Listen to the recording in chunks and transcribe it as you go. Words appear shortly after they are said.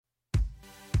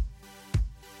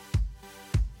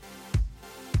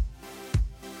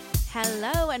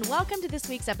Hello and welcome to this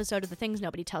week's episode of the Things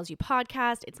Nobody Tells You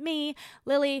podcast. It's me,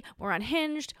 Lily. We're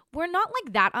unhinged. We're not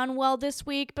like that unwell this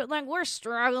week, but like we're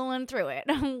struggling through it.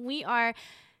 We are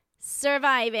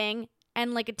surviving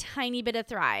and like a tiny bit of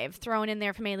thrive thrown in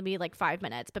there for maybe like 5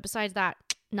 minutes. But besides that,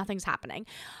 nothing's happening.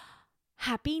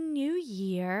 Happy New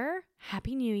Year.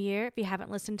 Happy New Year. If you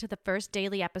haven't listened to the first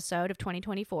daily episode of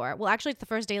 2024, well, actually, it's the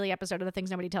first daily episode of The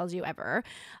Things Nobody Tells You ever.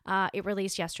 It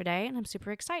released yesterday, and I'm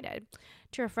super excited.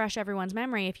 To refresh everyone's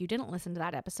memory, if you didn't listen to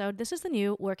that episode, this is the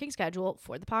new working schedule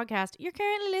for the podcast you're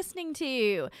currently listening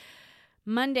to.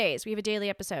 Mondays, we have a daily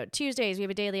episode. Tuesdays, we have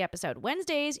a daily episode.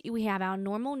 Wednesdays, we have our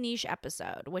normal niche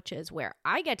episode, which is where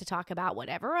I get to talk about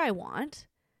whatever I want,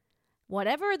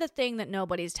 whatever the thing that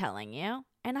nobody's telling you,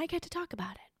 and I get to talk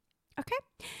about it.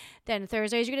 Okay? Then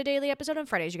Thursdays, you get a daily episode, and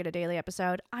Fridays, you get a daily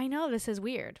episode. I know this is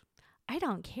weird. I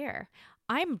don't care.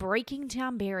 I'm breaking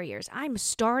down barriers. I'm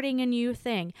starting a new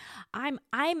thing. I'm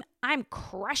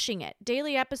crushing it.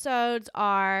 Daily episodes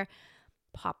are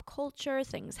pop culture,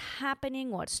 things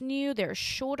happening, what's new. They're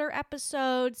shorter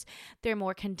episodes. They're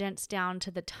more condensed down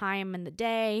to the time and the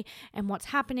day and what's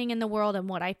happening in the world and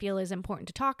what I feel is important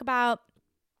to talk about.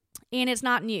 And it's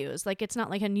not news. Like, it's not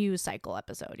like a news cycle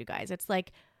episode, you guys. It's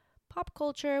like pop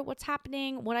culture, what's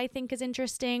happening, what I think is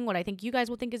interesting, what I think you guys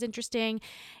will think is interesting.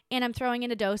 And I'm throwing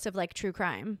in a dose of like true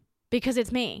crime because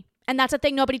it's me. And that's a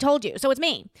thing nobody told you. So it's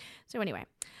me. So anyway,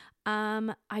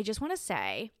 I just want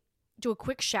to do a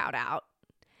quick shout out.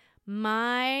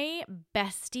 My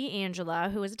bestie, Angela,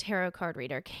 who is a tarot card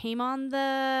reader, came on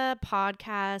the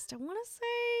podcast. I want to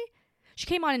say she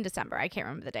came on in December. I can't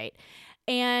remember the date.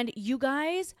 And you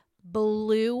guys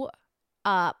blew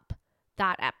up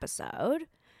that episode.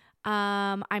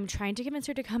 I'm trying to convince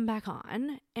her to come back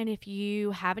on. And if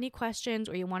you have any questions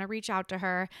or you want to reach out to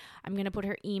her, I'm going to put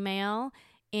her email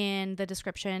in the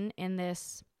description in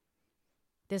this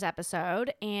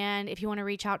episode. And if you want to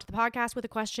reach out to the podcast with a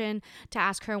question to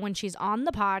ask her when she's on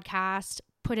the podcast,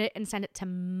 put it and send it to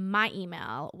my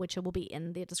email, which will be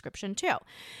in the description too.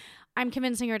 I'm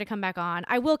convincing her to come back on.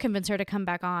 I will convince her to come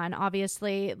back on.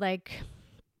 Obviously, like,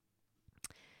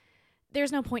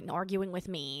 there's no point in arguing with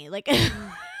me. Like,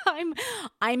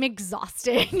 I'm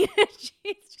exhausting.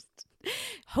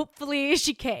 Hopefully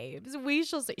she caves. We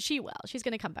shall see. She will. She's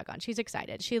going to come back on. She's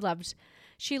excited. She loved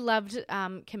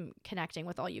connecting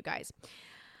with all you guys.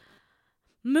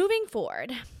 Moving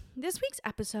forward, this week's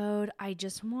episode, I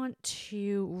just want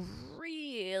to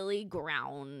really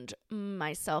ground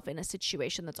myself in a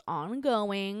situation that's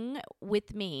ongoing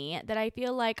with me that I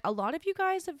feel like a lot of you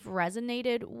guys have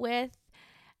resonated with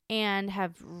and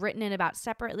have written in about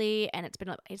separately, and it's been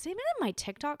in my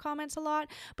TikTok comments a lot.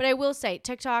 But I will say,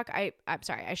 TikTok, I'm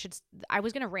sorry, I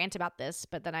was gonna rant about this,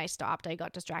 but then I stopped. I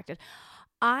got distracted.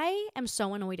 I am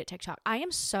so annoyed at TikTok. I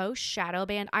am so shadow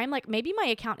banned. I'm like, maybe my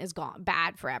account is gone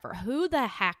bad forever. Who the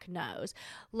heck knows?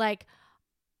 Like,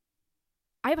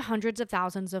 I have hundreds of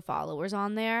thousands of followers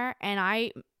on there, and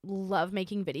I love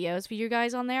making videos for you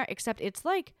guys on there, except it's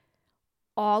like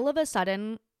all of a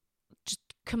sudden just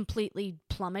completely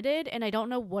plummeted, and I don't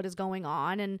know what is going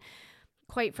on. And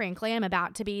quite frankly, I'm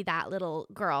about to be that little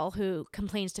girl who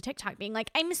complains to TikTok being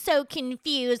like, I'm so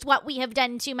confused what we have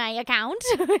done to my account.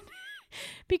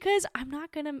 Because I'm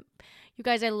not going to, you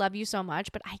guys, I love you so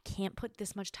much, but I can't put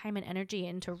this much time and energy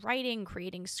into writing,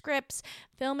 creating scripts,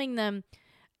 filming them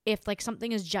if like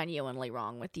something is genuinely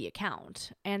wrong with the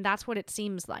account. And that's what it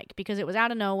seems like, because it was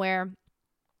out of nowhere.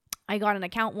 I got an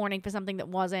account warning for something that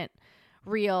wasn't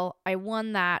real. I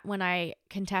won that when I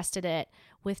contested it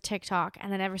with TikTok,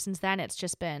 and then ever since then it's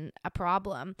just been a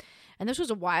problem. And this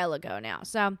was a while ago now,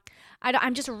 so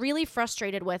I'm just really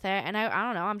frustrated with it. And I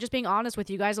don't know, I'm just being honest with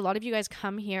you guys. A lot of you guys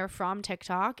come here from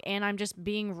TikTok, and I'm just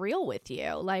being real with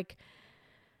you. Like,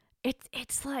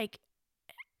 it's like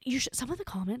some of the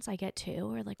comments I get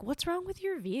too are like, what's wrong with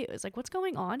your views? Like, what's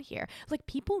going on here? Like,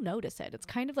 people notice it. It's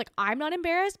kind of like, I'm not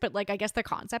embarrassed, but like, I guess the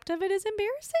concept of it is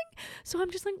embarrassing. So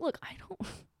I'm just like, look, I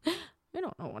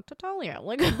don't know what to tell you.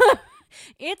 Like,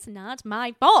 it's not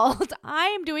my fault. I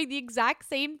am doing the exact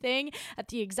same thing at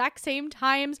the exact same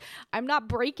times. I'm not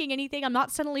breaking anything. I'm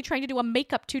not suddenly trying to do a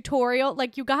makeup tutorial.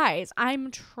 Like, you guys, I'm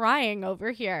trying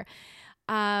over here.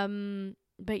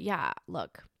 But yeah,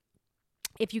 look,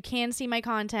 if you can see my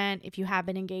content, if you have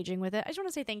been engaging with it, I just want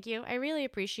to say thank you. I really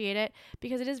appreciate it,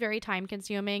 because it is very time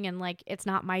consuming and like, it's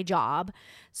not my job.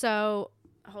 So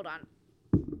hold on.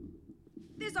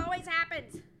 This always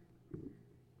happens.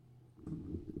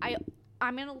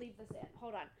 I'm going to leave this in.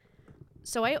 Hold on.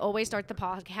 So I always start the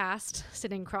podcast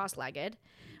sitting cross-legged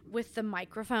with the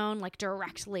microphone like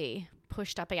directly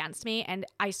pushed up against me. And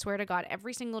I swear to God,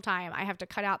 every single time I have to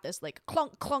cut out this like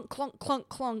clunk, clunk, clunk, clunk,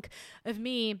 clunk of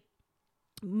me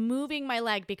moving my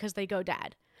leg because they go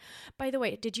dead. By the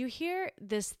way, did you hear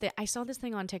this? I saw this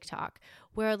thing on TikTok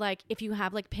where like if you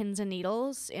have like pins and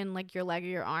needles in like your leg or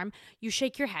your arm, you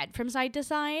shake your head from side to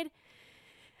side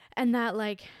and that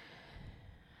like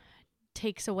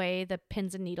takes away the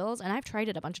pins and needles. And I've tried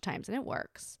it a bunch of times and it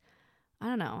works. I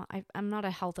don't know. I'm not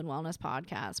a health and wellness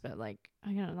podcast, but like,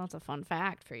 that's a fun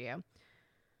fact for you.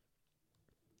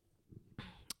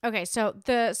 Okay, so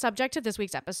the subject of this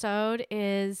week's episode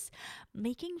is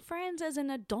making friends as an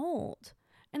adult.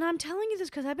 And I'm telling you this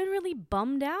because I've been really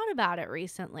bummed out about it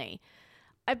recently.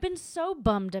 I've been so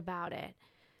bummed about it.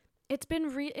 It's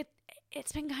been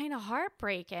it's been kind of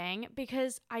heartbreaking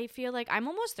because I feel like I'm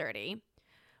almost 30,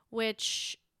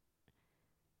 which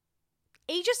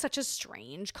age is such a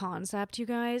strange concept, you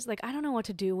guys. Like, I don't know what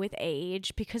to do with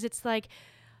age because it's like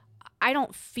I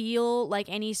don't feel like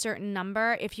any certain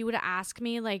number. If you were to ask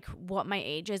me like what my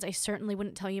age is, I certainly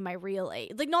wouldn't tell you my real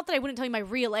age. Like, not that I wouldn't tell you my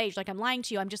real age, like I'm lying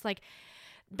to you. I'm just like,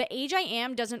 the age I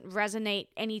am doesn't resonate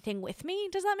anything with me.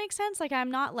 Does that make sense? Like, I'm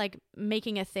not like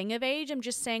making a thing of age. I'm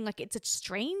just saying like it's a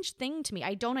strange thing to me.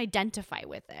 I don't identify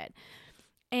with it.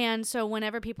 And so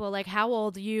whenever people are like, how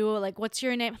old are you? Like, what's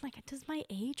your name? I'm like, does my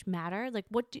age matter? Like,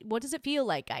 what does it feel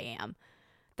like I am?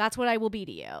 That's what I will be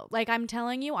to you. Like, I'm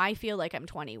telling you, I feel like I'm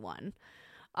 21.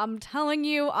 I'm telling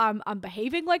you, I'm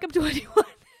behaving like I'm 21.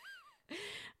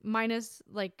 Minus,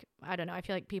 like, I don't know. I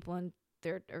feel like people in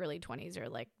their early 20s are,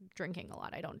 like, drinking a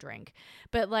lot. I don't drink.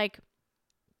 But, like,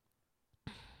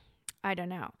 I don't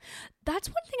know. That's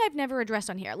one thing I've never addressed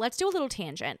on here. Let's do a little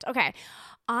tangent. Okay.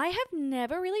 I have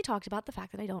never really talked about the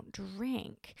fact that I don't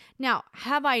drink. Now,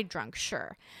 have I drunk?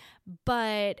 Sure.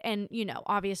 But, and,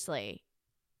 obviously,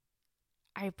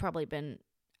 I've probably been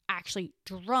actually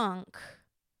drunk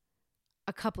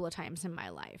a couple of times in my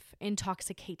life,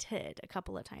 intoxicated a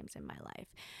couple of times in my life,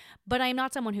 but I'm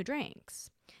not someone who drinks.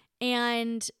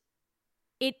 And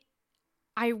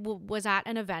I was at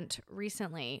an event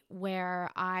recently where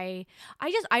I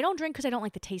don't drink because I don't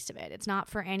like the taste of it. It's not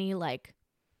for any like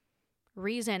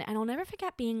reason. And I'll never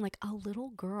forget being like a little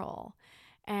girl.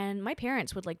 And my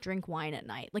parents would like drink wine at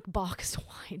night, like boxed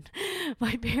wine.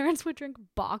 My parents would drink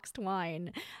boxed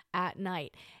wine at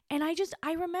night. And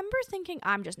I remember thinking,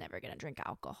 I'm just never going to drink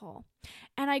alcohol.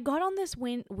 And I got on this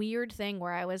weird thing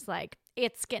where I was like,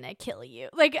 it's going to kill you.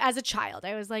 Like as a child,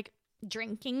 I was like,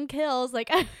 drinking kills. Like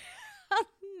I'll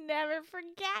never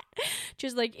forget.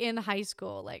 Just like in high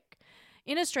school, like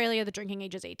in Australia, the drinking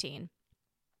age is 18.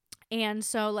 And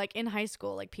so like in high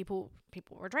school, like people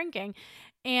were drinking,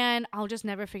 and I'll just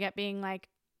never forget being like,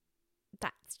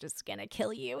 that's just going to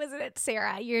kill you, isn't it,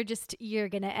 Sarah? You're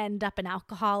going to end up an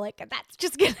alcoholic, and that's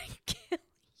just going to kill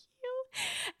you.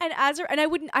 And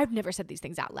I've never said these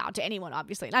things out loud to anyone,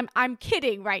 obviously. And I'm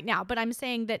kidding right now, but I'm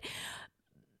saying that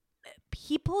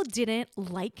people didn't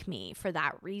like me for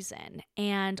that reason.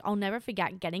 And I'll never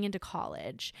forget getting into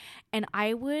college, and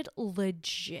I would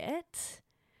legit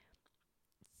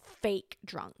fake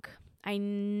drunk. I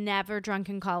never drunk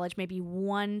in college. Maybe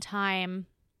one time,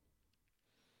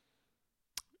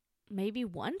 maybe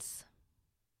once,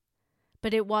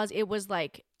 but it was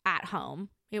like at home.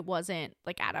 It wasn't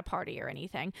like at a party or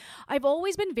anything. I've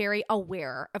always been very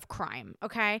aware of crime.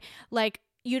 Okay. Like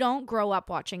you don't grow up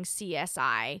watching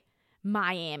CSI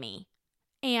Miami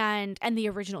and the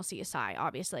original CSI,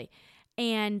 obviously,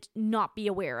 and not be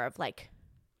aware of like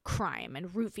crime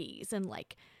and roofies and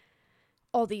like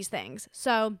all these things.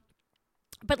 So,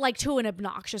 but like to an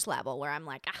obnoxious level where I'm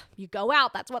like, you go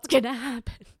out, that's what's going to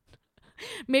happen.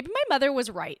 Maybe my mother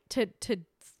was right to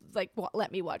like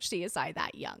let me watch CSI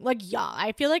that young. Like young.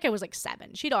 I feel like I was like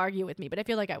 7. She'd argue with me, but I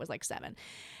feel like I was like 7.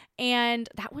 And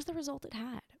that was the result it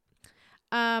had.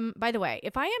 By the way,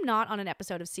 if I am not on an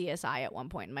episode of CSI at one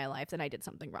point in my life, then I did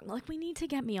something wrong. Like, we need to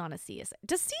get me on a CSI.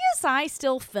 Does CSI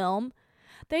still film?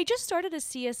 They just started a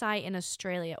CSI in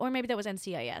Australia, or maybe that was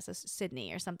NCIS,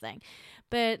 Sydney or something.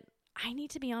 But I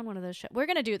need to be on one of those shows. We're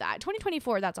going to do that.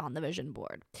 2024, that's on the vision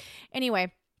board.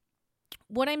 Anyway,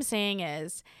 what I'm saying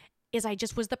is I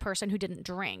just was the person who didn't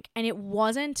drink. And it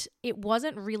wasn't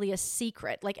really a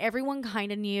secret. Like, everyone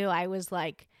kind of knew I was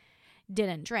like,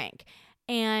 didn't drink.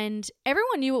 And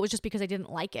everyone knew it was just because I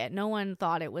didn't like it. No one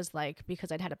thought it was like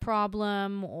because I'd had a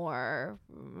problem or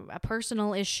a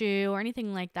personal issue or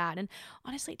anything like that. And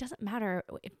honestly, it doesn't matter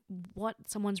what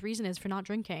someone's reason is for not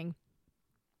drinking.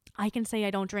 I can say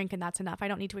I don't drink and that's enough. I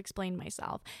don't need to explain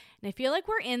myself. And I feel like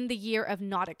we're in the year of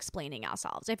not explaining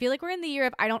ourselves. I feel like we're in the year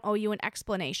of I don't owe you an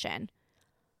explanation.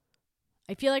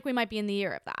 I feel like we might be in the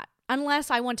year of that.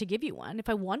 unless I want to give you one. If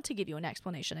I want to give you an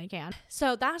explanation, I can.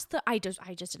 So I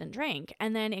just didn't drink.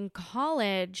 And then in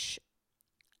college,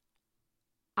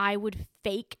 I would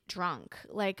fake drunk.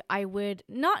 Like I would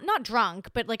not drunk,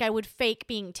 but like I would fake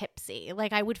being tipsy.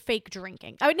 Like I would fake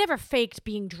drinking. I would never faked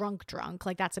being drunk.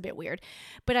 Like that's a bit weird,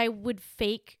 but I would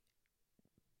fake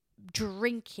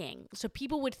drinking. So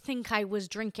people would think I was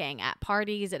drinking at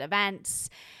parties, at events,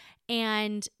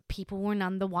 and people were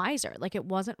none the wiser. Like it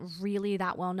wasn't really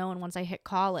that well known once I hit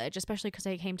college, especially because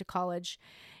I came to college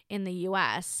in the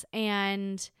US.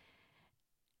 And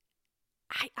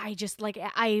I just like,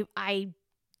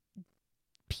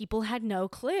 people had no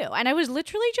clue. And I was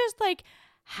literally just like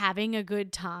having a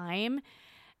good time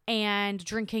and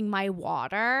drinking my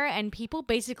water, and people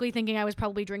basically thinking I was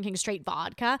probably drinking straight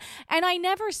vodka. And I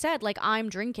never said like I'm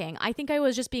drinking. I think I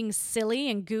was just being silly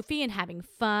and goofy and having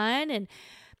fun and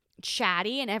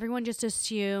chatty, and everyone just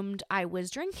assumed I was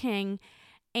drinking.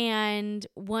 And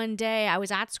one day I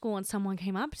was at school and someone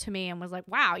came up to me and was like,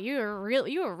 wow, you were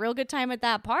a real good time at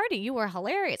that party. You were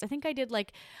hilarious. I think I did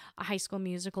like a High School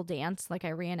Musical dance. Like I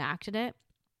reenacted it.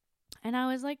 And I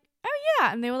was like, oh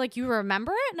yeah. And they were like, you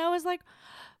remember it? And I was like,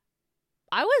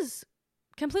 I was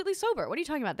completely sober. What are you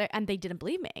talking about? And they didn't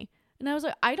believe me. And I was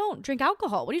like, I don't drink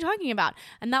alcohol. What are you talking about?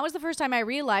 And that was the first time I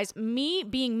realized me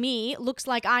being me looks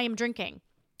like I am drinking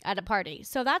at a party.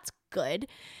 So that's good.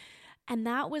 And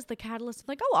that was the catalyst of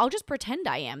like, oh, I'll just pretend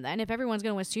I am then. If everyone's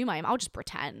going to assume I am, I'll just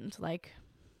pretend. Like,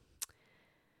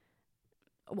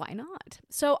 why not?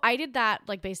 So I did that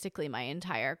like basically my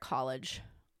entire college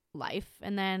life,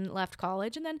 and then left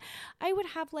college. And then I would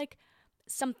have like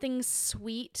something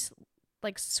sweet,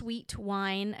 like sweet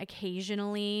wine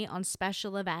occasionally on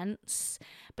special events,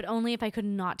 but only if I could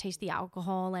not taste the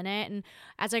alcohol in it. And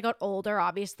as I got older,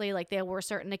 obviously, like there were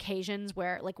certain occasions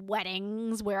where like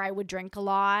weddings where I would drink a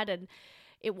lot, and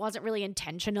it wasn't really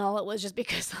intentional. It was just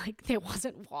because like there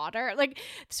wasn't water. Like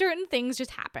certain things just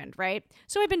happened, right?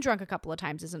 So I've been drunk a couple of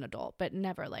times as an adult, but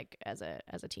never like as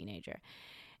a teenager.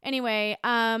 Anyway,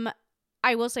 I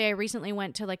will say I recently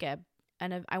went to like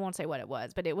and I won't say what it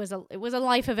was, but it was a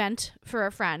life event for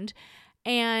a friend,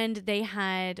 and they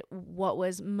had what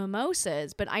was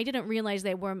mimosas, but I didn't realize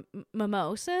they were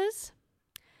mimosas.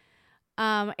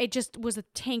 It just was a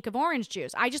tank of orange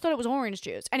juice. I just thought it was orange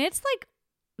juice, and it's like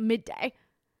midday,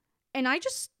 and I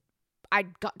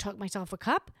took myself a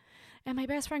cup, and my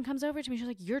best friend comes over to me. She's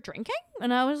like, "You're drinking?"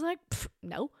 And I was like,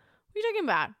 "No, what are you talking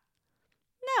about?"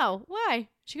 "No, why?"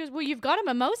 She goes, "Well, you've got a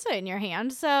mimosa in your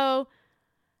hand, so."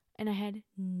 And I had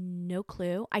no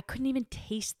clue. I couldn't even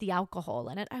taste the alcohol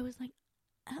in it. I was like,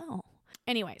 oh.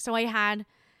 Anyway, so I had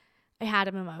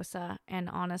a mimosa, and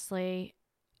honestly,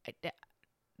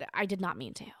 I did not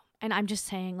mean to. And I'm just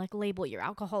saying, like, label your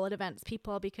alcohol at events,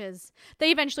 people, because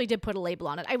they eventually did put a label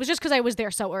on it. It was just because I was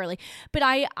there so early. But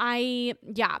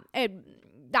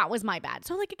that was my bad.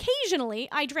 So like occasionally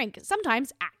I drink,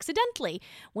 sometimes accidentally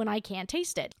when I can't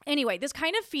taste it. Anyway, this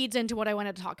kind of feeds into what I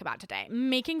wanted to talk about today.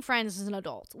 Making friends as an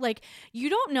adult. Like you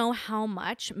don't know how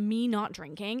much me not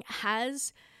drinking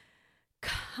has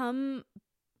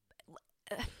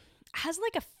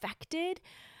affected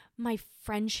my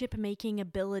friendship making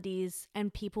abilities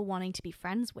and people wanting to be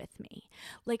friends with me.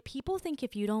 Like people think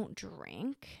if you don't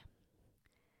drink,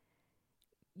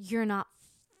 you're not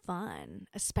fun,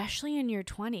 especially in your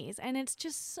 20s, and it's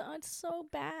so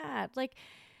bad. Like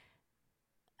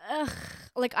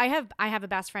like I have a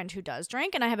best friend who does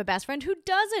drink, and I have a best friend who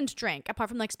doesn't drink apart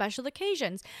from like special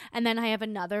occasions, and then I have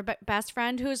another best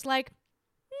friend who's like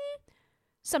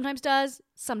sometimes does,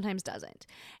 sometimes doesn't.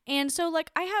 And so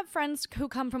like I have friends who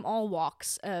come from all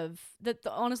walks of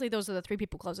honestly those are the three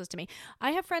people closest to me.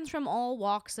 I have friends from all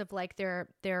walks of like their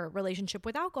relationship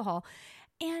with alcohol,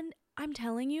 and I'm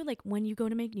telling you, like when you go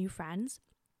to make new friends,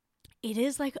 it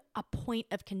is like a point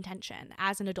of contention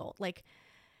as an adult. Like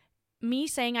me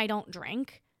saying I don't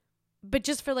drink, but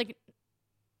just for like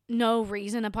no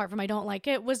reason apart from I don't like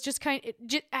it, was just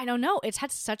I don't know. It's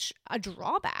had such a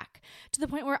drawback to the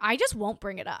point where I just won't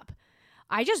bring it up.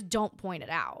 I just don't point it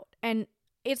out. And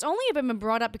it's only been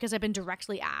brought up because I've been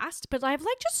directly asked, but I've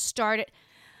like just started.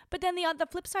 But then the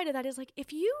flip side of that is like,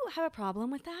 if you have a problem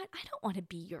with that, I don't want to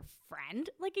be your friend.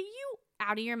 Like, are you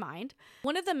out of your mind?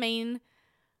 One of the main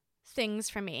things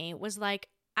for me was like,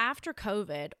 after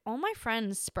COVID, all my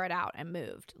friends spread out and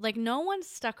moved. Like, no one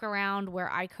stuck around where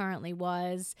I currently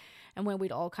was and when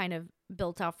we'd all kind of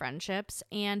built our friendships.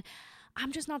 And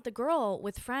I'm just not the girl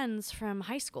with friends from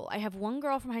high school. I have one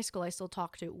girl from high school I still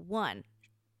talk to. One.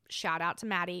 Shout out to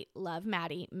Maddie. Love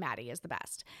Maddie. Maddie is the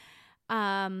best.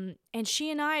 And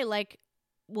she and I like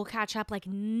will catch up like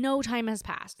no time has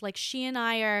passed. Like she and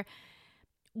I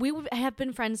have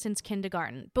been friends since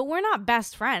kindergarten, but we're not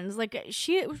best friends. Like,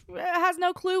 she has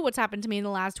no clue what's happened to me in the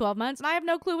last 12 months, and I have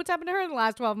no clue what's happened to her in the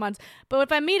last 12 months. But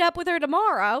if I meet up with her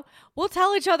tomorrow, we'll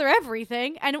tell each other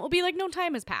everything, and it will be like no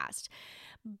time has passed.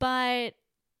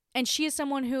 And she is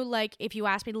someone who, like, if you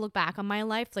ask me to look back on my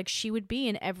life, like, she would be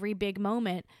in every big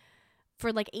moment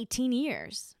for like 18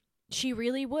 years. She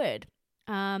really would.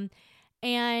 But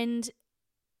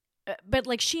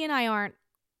like, she and I aren't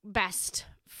best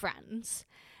friends.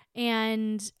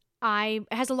 And it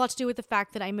has a lot to do with the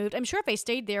fact that I moved. I'm sure if I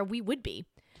stayed there, we would be.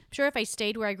 I'm sure if I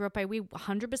stayed where I grew up, we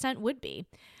 100% would be.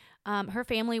 Her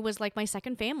family was like my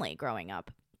second family growing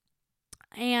up.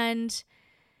 And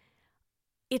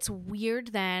it's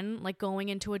weird then, like, going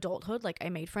into adulthood, like, I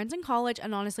made friends in college,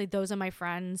 and honestly, those are my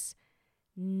friends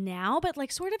now, but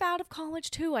like sort of out of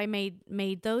college too. I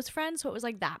made those friends. So it was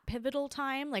like that pivotal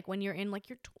time, like when you're in like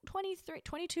your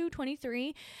 22,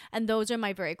 23, and those are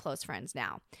my very close friends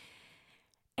now.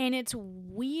 And it's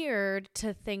weird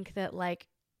to think that like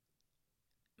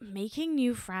making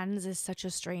new friends is such a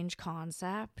strange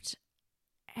concept.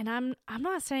 And I'm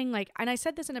not saying like, and I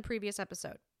said this in a previous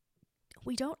episode,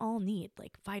 we don't all need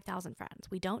like 5,000 friends.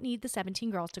 We don't need the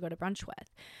 17 girls to go to brunch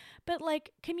with. But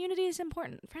like, community is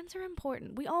important. Friends are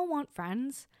important. We all want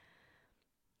friends.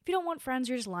 If you don't want friends,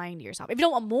 you're just lying to yourself. If you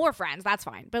don't want more friends, that's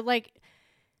fine. But like,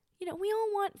 we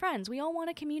all want friends. We all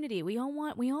want a community. We all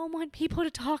want people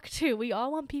to talk to. We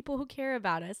all want people who care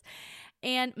about us.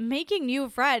 And making new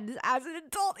friends as an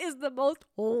adult is the most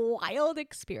wild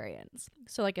experience.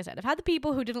 So like I said, I've had the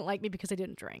people who didn't like me because I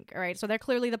didn't drink. All right. So they're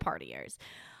clearly the partiers.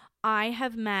 I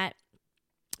have met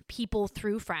people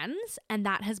through friends, and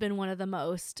that has been one of the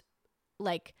most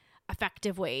like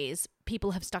effective ways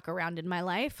people have stuck around in my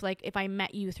life. Like if I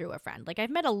met you through a friend, like I've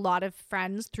met a lot of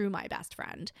friends through my best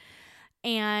friend,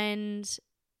 and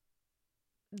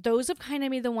those have kind of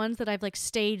been the ones that I've like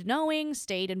stayed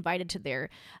invited to their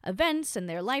events and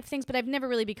their life things, but I've never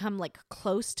really become like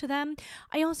close to them.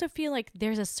 I also feel like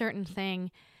there's a certain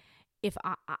thing, if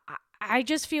I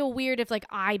just feel weird if like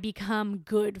I become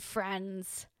good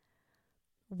friends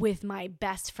with my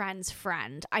best friend's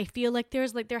friend. I feel like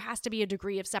there has to be a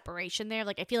degree of separation there.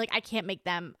 Like I feel like I can't make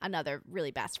them another really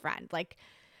best friend. Like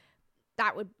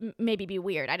that would maybe be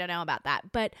weird. I don't know about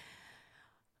that. But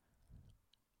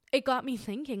it got me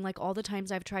thinking, like all the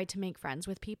times I've tried to make friends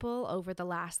with people over the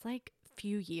last like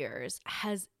few years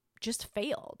has just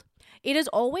failed. It has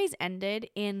always ended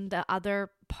in the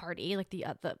other party, like the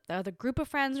other group of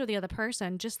friends or the other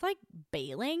person just like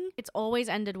bailing. It's always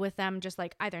ended with them just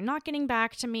like either not getting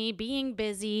back to me, being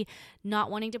busy, not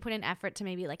wanting to put in effort to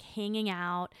maybe like hanging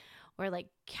out or like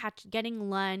getting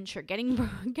lunch or getting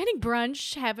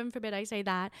brunch. Heaven forbid I say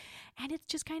that. And it's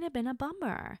just kind of been a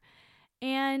bummer.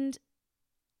 And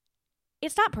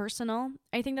it's not personal.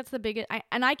 I think that's the biggest,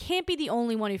 and I can't be the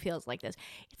only one who feels like this.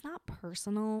 It's not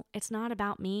personal. It's not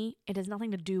about me. It has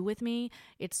nothing to do with me.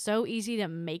 It's so easy to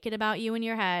make it about you in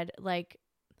your head. Like,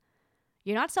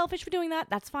 you're not selfish for doing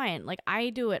that. That's fine. Like, I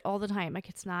do it all the time. Like,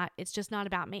 it's just not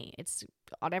about me. It's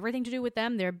got everything to do with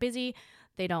them. They're busy.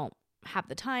 They don't have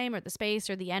the time or the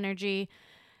space or the energy.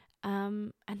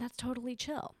 And that's totally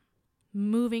chill.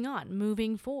 Moving on,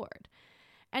 moving forward.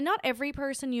 And not every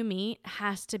person you meet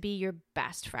has to be your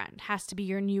best friend, has to be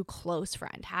your new close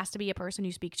friend, has to be a person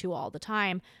you speak to all the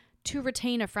time to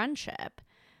retain a friendship.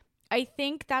 I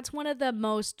think that's one of the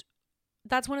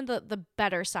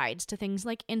better sides to things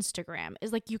like Instagram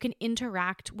is like you can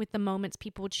interact with the moments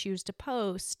people choose to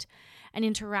post and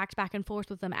interact back and forth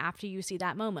with them after you see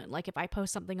that moment. Like if I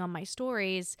post something on my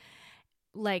stories,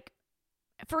 like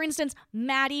for instance,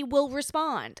 Maddie will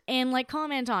respond and like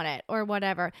comment on it or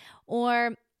whatever.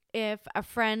 Or if a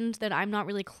friend that I'm not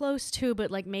really close to,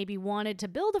 but like maybe wanted to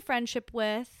build a friendship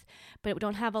with, but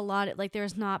don't have a lot, like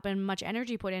there's not been much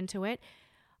energy put into it,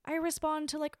 I respond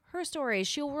to like her stories.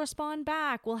 She'll respond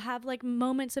back. We'll have like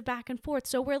moments of back and forth.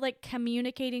 So we're like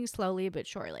communicating slowly but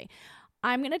surely.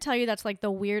 I'm going to tell you that's like the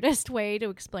weirdest way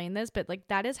to explain this, but like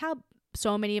that is how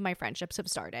so many of my friendships have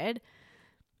started.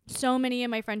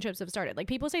 Like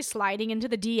people say sliding into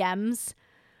the DMs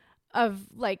of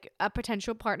like a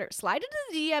potential partner. Slide into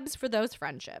the DMs for those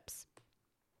friendships.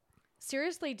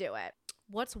 Seriously, do it.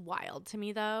 What's wild to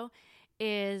me though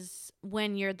is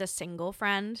when you're the single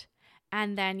friend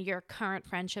and then your current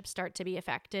friendships start to be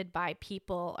affected by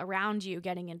people around you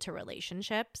getting into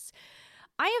relationships.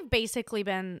 I have basically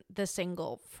been the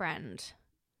single friend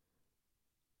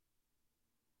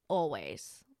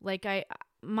always. Like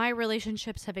my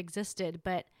relationships have existed,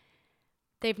 but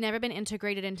they've never been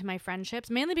integrated into my friendships,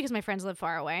 mainly because my friends live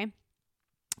far away.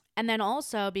 And then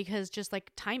also because just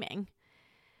like timing.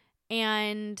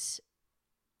 And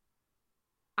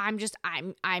I'm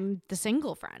the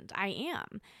single friend. I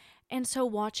am. And so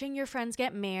watching your friends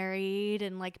get married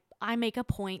and like I make a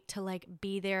point to like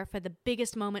be there for the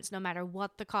biggest moments no matter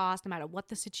what the cost, no matter what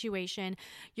the situation.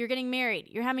 You're getting married,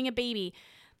 you're having a baby.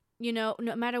 No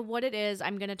matter what it is,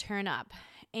 I'm going to turn up.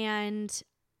 And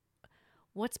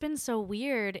what's been so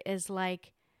weird is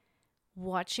like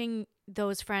watching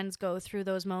those friends go through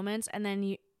those moments, and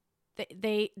then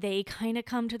they kind of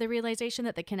come to the realization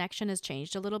that the connection has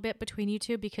changed a little bit between you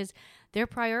two because their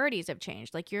priorities have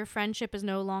changed. Like your friendship is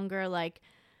no longer like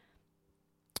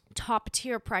top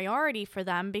tier priority for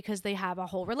them because they have a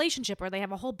whole relationship or they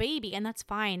have a whole baby, and that's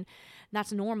fine.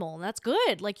 That's normal. And that's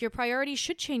good. Like your priorities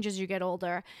should change as you get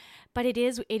older, but it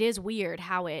is weird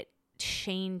how it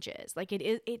changes. Like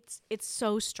it's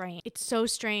so strange. It's so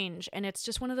strange. And it's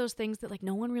just one of those things that like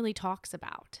no one really talks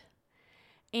about.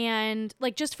 And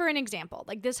like, just for an example,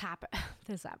 like this happened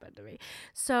to me.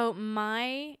 So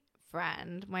my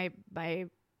friend,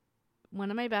 one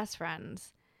of my best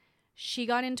friends, she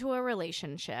got into a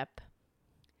relationship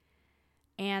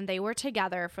and they were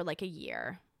together for like a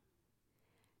year.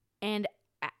 And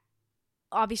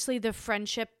obviously the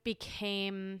friendship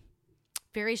became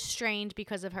very strained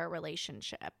because of her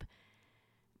relationship,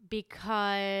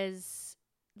 because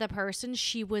the person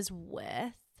she was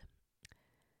with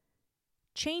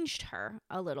changed her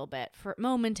a little bit for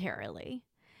momentarily.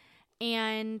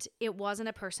 And it wasn't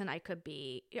a person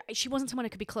she wasn't someone I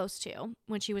could be close to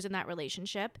when she was in that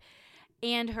relationship.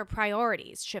 And her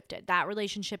priorities shifted. That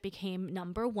relationship became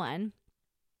number one.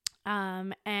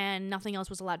 And nothing else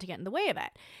was allowed to get in the way of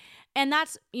it. And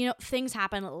that's, things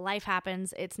happen, life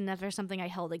happens. It's never something I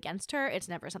held against her. It's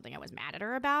never something I was mad at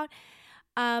her about.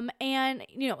 And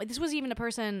this was even a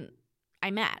person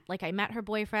I met. Like I met her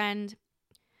boyfriend.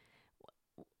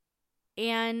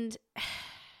 And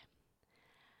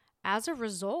as a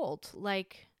result,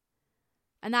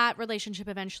 and that relationship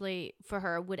eventually for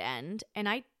her would end. And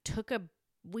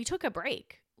we took a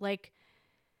break. Like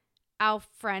our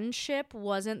friendship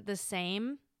wasn't the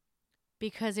same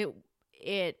because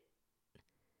it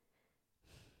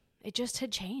just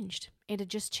had changed. It had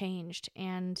just changed.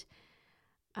 And,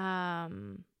 I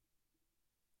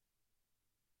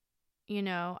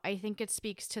think it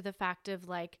speaks to the fact of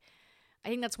like, I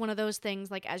think that's one of those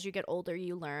things, like, as you get older,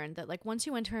 you learn that, like, once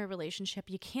you enter a relationship,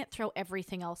 you can't throw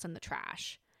everything else in the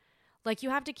trash. Like,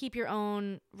 you have to keep your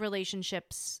own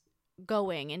relationships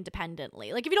going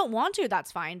independently. Like, if you don't want to,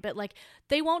 that's fine. But, like,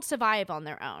 they won't survive on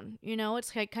their own.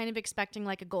 It's like kind of expecting,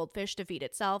 like, a goldfish to feed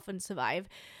itself and survive.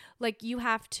 Like, you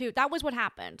have to. That was what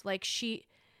happened. Like, she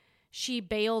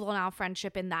bailed on our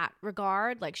friendship in that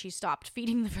regard. Like, she stopped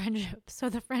feeding the friendship. So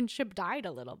the friendship died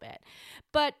a little bit.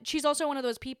 But she's also one of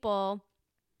those people,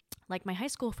 like my high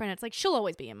school friend, it's like she'll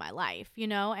always be in my life,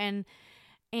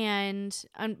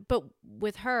 but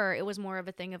with her, it was more of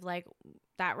a thing of like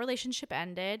that relationship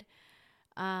ended,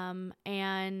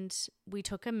 and we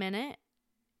took a minute,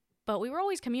 but we were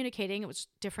always communicating. It was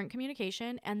different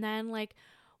communication, and then like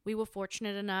we were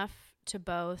fortunate enough to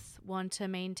both want to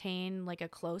maintain like a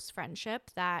close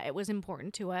friendship that it was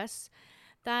important to us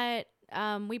that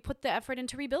we put the effort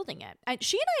into rebuilding it. And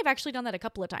she and I have actually done that a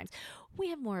couple of times. We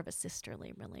have more of a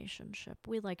sisterly relationship.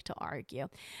 We like to argue.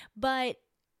 But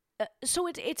so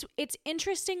it's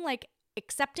interesting, like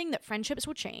accepting that friendships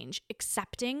will change,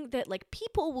 accepting that like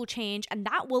people will change, and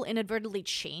that will inadvertently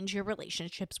change your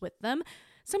relationships with them.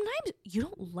 Sometimes you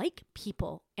don't like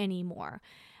people anymore.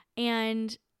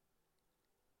 And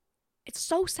it's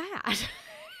so sad.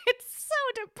 It's so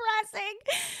depressing.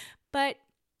 But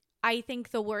I think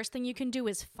the worst thing you can do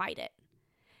is fight it.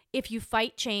 If you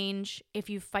fight change, if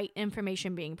you fight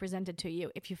information being presented to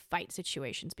you, if you fight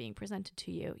situations being presented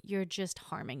to you, you're just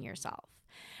harming yourself.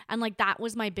 And like that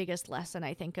was my biggest lesson,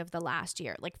 I think, of the last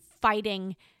year. Like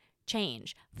fighting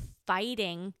change,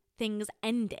 fighting things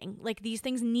ending. Like these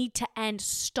things need to end.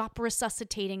 Stop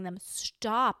resuscitating them.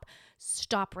 Stop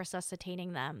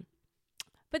resuscitating them.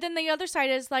 But then the other side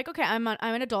is like, okay, I'm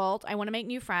an adult. I want to make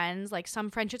new friends. Like some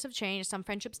friendships have changed. Some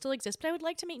friendships still exist. But I would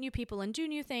like to meet new people and do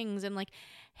new things and like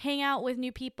hang out with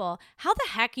new people. How the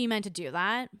heck are you meant to do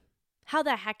that?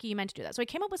 So I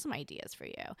came up with some ideas for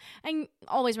you. And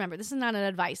always remember, this is not an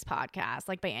advice podcast,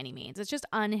 like by any means. It's just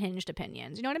unhinged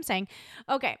opinions. You know what I'm saying?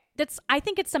 Okay. I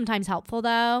think it's sometimes helpful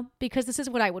though, because this is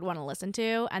what I would want to listen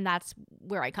to. And that's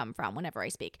where I come from whenever I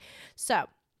speak. So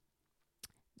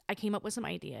I came up with some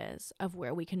ideas of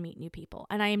where we can meet new people.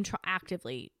 And I am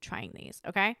actively trying these.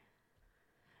 Okay.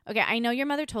 I know your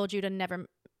mother told you to never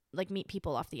like meet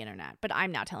people off the internet, but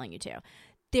I'm now telling you to.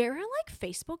 There are like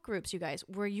Facebook groups, you guys,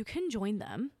 where you can join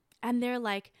them. And they're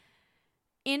like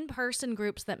in-person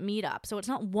groups that meet up. So it's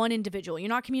not one individual. You're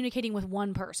not communicating with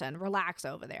one person. Relax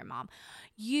over there, mom.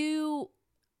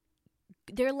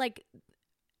 They're like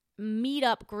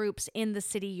meetup groups in the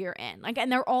city you're in. Like,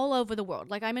 and they're all over the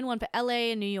world. Like I'm in one for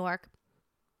LA and New York,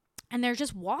 and they're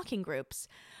just walking groups.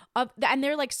 And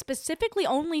they're like specifically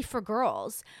only for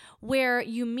girls, where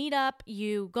you meet up,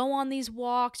 you go on these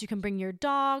walks, you can bring your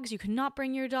dogs, you cannot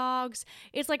bring your dogs.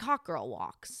 It's like hot girl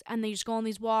walks. And they just go on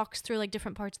these walks through like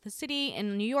different parts of the city.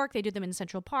 In New York, they do them in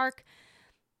Central Park.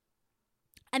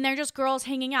 And they're just girls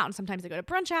hanging out. And sometimes they go to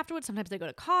brunch afterwards. Sometimes they go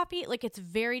to coffee. Like, it's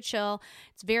very chill.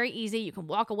 It's very easy. You can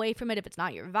walk away from it if it's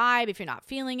not your vibe, if you're not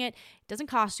feeling it. It doesn't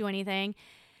cost you anything.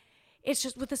 It's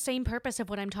just with the same purpose of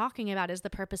what I'm talking about is the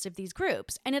purpose of these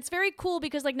groups. And it's very cool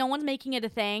because like no one's making it a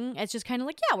thing. It's just kind of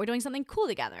like, yeah, we're doing something cool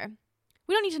together.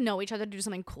 We don't need to know each other to do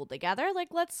something cool together. Like,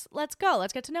 let's go.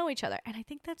 Let's get to know each other. And I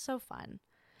think that's so fun.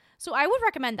 So I would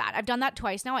recommend that. I've done that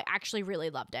twice now. I actually really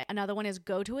loved it. Another one is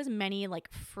go to as many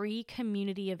like free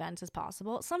community events as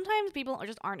possible. Sometimes people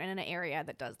just aren't in an area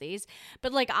that does these,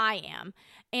 but like I am.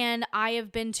 And I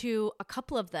have been to a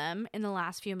couple of them in the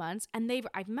last few months, and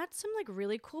I've met some like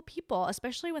really cool people,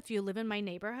 especially if you live in my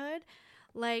neighborhood.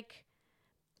 Like,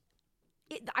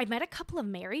 I met a couple of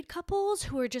married couples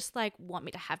who are just like, want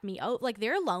me to have me out. Like,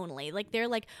 they're lonely. Like, they're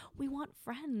like, we want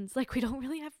friends. Like, we don't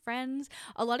really have friends.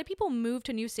 A lot of people move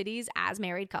to new cities as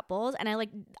married couples. And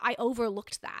I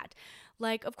overlooked that.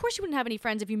 Like, of course you wouldn't have any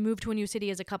friends if you moved to a new city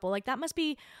as a couple. Like, that must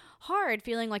be hard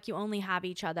feeling like you only have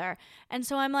each other. And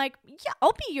so I'm like, yeah,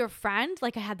 I'll be your friend.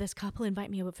 Like, I had this couple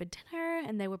invite me over for dinner,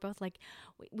 and they were both like,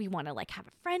 we want to like have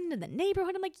a friend in the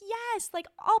neighborhood. I'm like, yes, like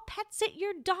I'll pet sit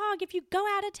your dog if you go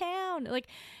out of town. Like,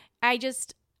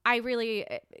 I really,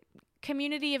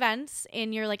 community events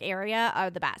in your like area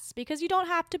are the best because you don't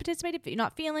have to participate if you're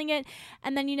not feeling it,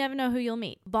 and then you never know who you'll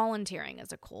meet. Volunteering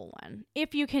is a cool one.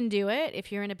 If you can do it,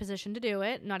 if you're in a position to do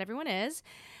it, not everyone is.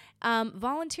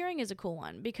 Volunteering is a cool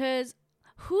one because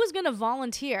who's going to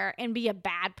volunteer and be a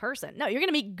bad person? No, you're going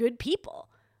to meet good people,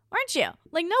 aren't you?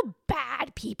 Like, no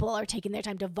bad people are taking their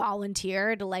time to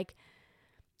volunteer to like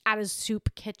at a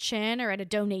soup kitchen or at a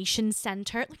donation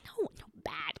center. Like, no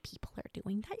bad people are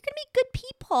doing that. You're going to meet good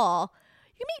people.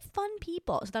 You meet fun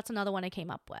people. So that's another one I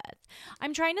came up with.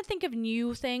 I'm trying to think of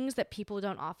new things that people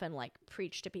don't often like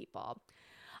preach to people.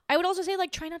 I would also say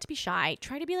like try not to be shy.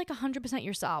 Try to be like 100%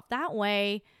 yourself. That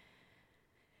way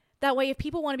if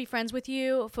people want to be friends with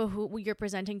you for who you're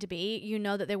presenting to be, you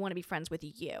know that they want to be friends with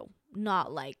you,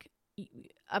 not like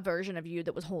a version of you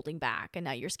that was holding back and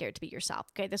now you're scared to be yourself.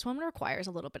 Okay, this one requires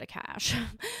a little bit of cash.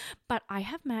 But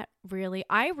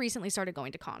I recently started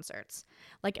going to concerts.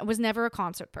 Like, I was never a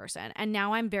concert person, and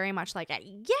now I'm very much like,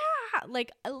 yeah,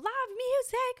 like I love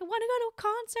music. I want to go to a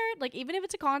concert. Like, even if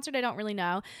it's a concert I don't really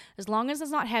know, as long as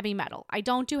it's not heavy metal. I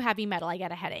don't do heavy metal. I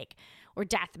get a headache. Or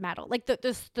death metal, like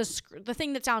the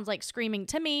thing that sounds like screaming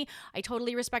to me. I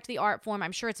totally respect the art form.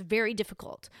 I'm sure it's very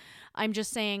difficult. I'm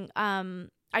just saying,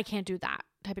 I can't do that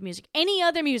type of music. Any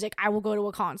other music, I will go to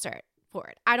a concert for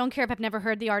it. I don't care if I've never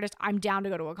heard the artist. I'm down to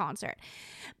go to a concert.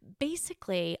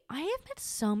 Basically, I have met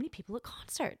so many people at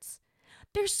concerts.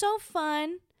 They're so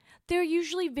fun. They're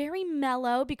usually very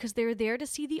mellow because they're there to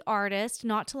see the artist,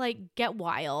 not to like get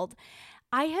wild.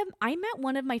 I met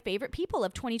one of my favorite people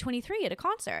of 2023 at a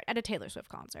concert, at a Taylor Swift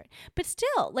concert. But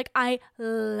still, like, I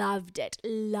loved it.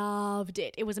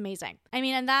 It was amazing. I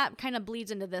mean, and that kind of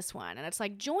bleeds into this one. And it's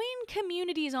like, join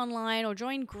communities online or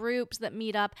join groups that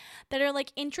meet up that are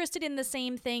like interested in the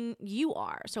same thing you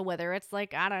are. So whether it's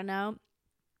like, I don't know,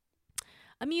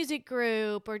 a music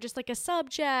group or just like a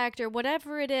subject or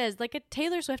whatever it is, like a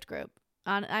Taylor Swift group.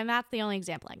 And that's the only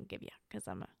example I can give you because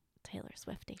I'm a Taylor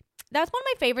Swiftie. That's one of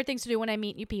my favorite things to do when I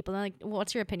meet new people. I'm like,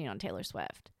 what's your opinion on Taylor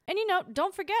Swift? And,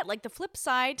 don't forget, like, the flip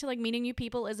side to, like, meeting new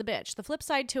people is a bitch. The flip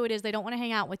side to it is they don't want to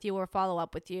hang out with you or follow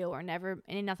up with you or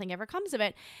nothing ever comes of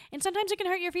it. And sometimes it can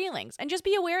hurt your feelings. And just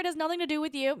be aware it has nothing to do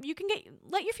with you. You can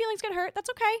let your feelings get hurt. That's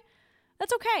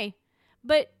okay.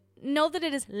 But know that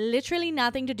it is literally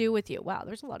nothing to do with you. Wow,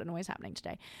 there's a lot of noise happening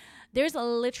today. There's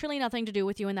literally nothing to do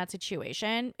with you in that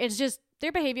situation. It's just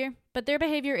their behavior. But their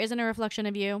behavior isn't a reflection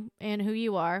of you and who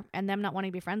you are and them not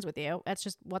wanting to be friends with you. That's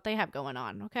just what they have going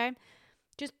on, okay?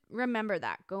 Just remember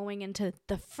that going into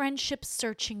the friendship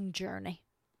searching journey,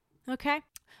 okay?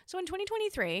 So in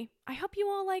 2023, I hope you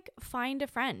all like find a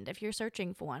friend if you're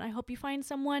searching for one. I hope you find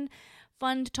someone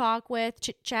fun to talk with,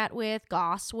 chit-chat with,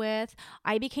 goss with.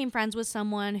 I became friends with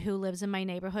someone who lives in my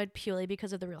neighborhood purely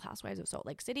because of the Real Housewives of Salt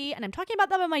Lake City. And I'm talking about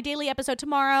that in my daily episode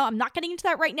tomorrow. I'm not getting into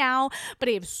that right now, but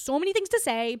I have so many things to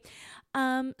say.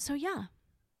 So yeah,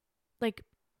 like,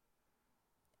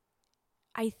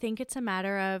 I think it's a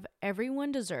matter of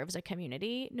everyone deserves a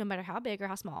community, no matter how big or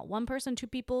how small. 1 person, 2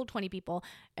 people, 20 people.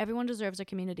 Everyone deserves a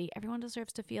community. Everyone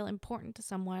deserves to feel important to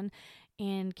someone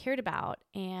and cared about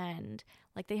and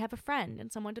like they have a friend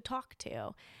and someone to talk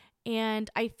to. And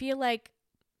I feel like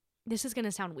this is going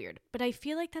to sound weird, but I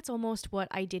feel like that's almost what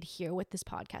I did here with this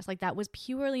podcast. Like that was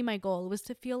purely my goal, was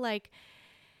to feel like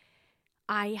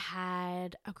I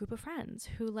had a group of friends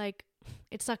who, like,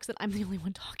 it sucks that I'm the only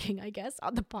one talking, I guess,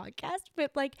 on the podcast,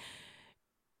 but like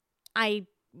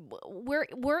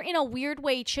we're in a weird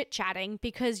way chit-chatting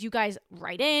because you guys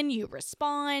write in, you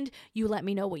respond, you let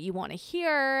me know what you want to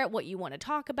hear, what you want to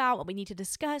talk about, what we need to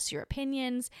discuss, your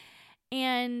opinions.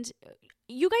 And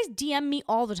you guys DM me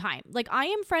all the time. Like, I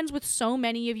am friends with so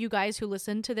many of you guys who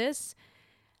listen to this.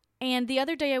 And the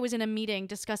other day I was in a meeting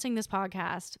discussing this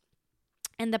podcast,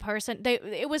 and the person,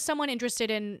 it was someone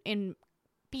interested in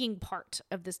being part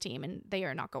of this team, and they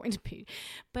are not going to be.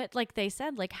 But like they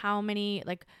said, like, how many,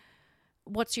 like,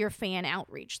 what's your fan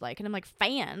outreach like? And I'm like,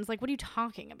 fans? Like, what are you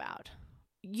talking about?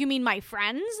 You mean my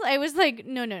friends? I was like,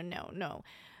 no.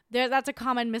 That's a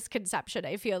common misconception,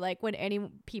 I feel like, when any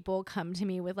people come to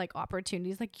me with like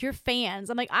opportunities, like, you're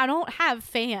fans. I'm like, I don't have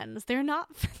fans. They're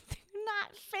not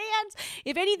fans.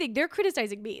 If anything, they're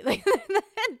criticizing me. Like,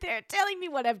 they're telling me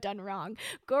what I've done wrong.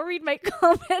 Go read my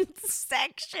comments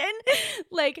section.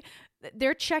 Like,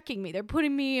 they're checking me. They're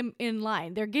putting me in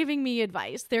line. They're giving me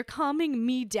advice. They're calming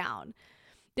me down.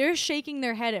 They're shaking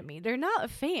their head at me. They're not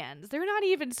fans. They're not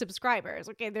even subscribers.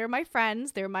 Okay, they're my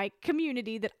friends. They're my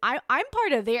community that I'm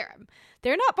part of them.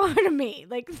 They're not part of me.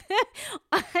 Like,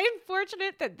 I'm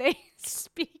fortunate that they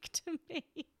speak to me.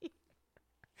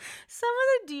 Some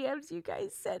of the DMs you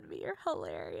guys send me are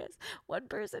hilarious. One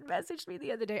person messaged me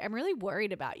the other day, I'm really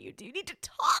worried about you. Do you need to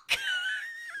talk?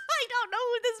 I don't know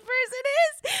who this person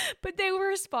is, but they were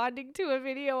responding to a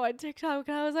video on TikTok,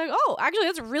 and I was like, oh, actually,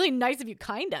 that's really nice of you,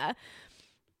 kinda.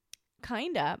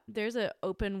 There's not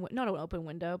an open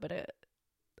window, but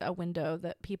a window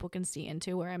that people can see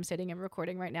into where I'm sitting and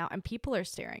recording right now, and people are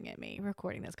staring at me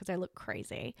recording this because I look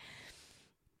crazy.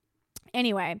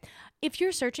 Anyway, if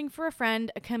you're searching for a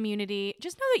friend, a community,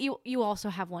 just know that you also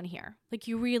have one here. Like,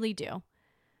 you really do.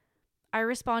 I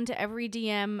respond to every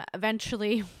DM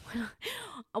eventually.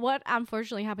 What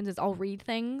unfortunately happens is I'll read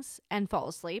things and fall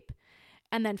asleep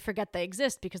and then forget they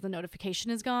exist because the notification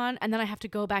is gone. And then I have to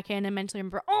go back in and mentally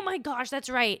remember, oh my gosh, that's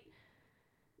right.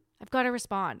 I've got to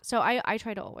respond. So I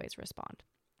try to always respond.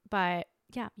 But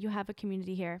yeah, you have a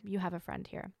community here. You have a friend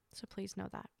here. So please know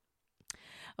that.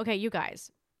 Okay, you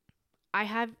guys, I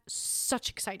have such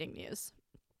exciting news.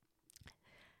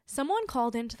 Someone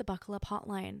called into the Buckle Up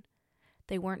hotline.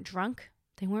 They weren't drunk.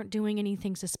 They weren't doing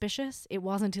anything suspicious. It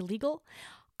wasn't illegal.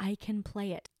 I can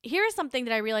play it. Here's something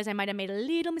that I realized I might have made a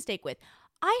little mistake with.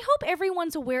 I hope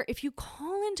everyone's aware, if you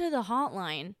call into the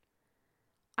hotline,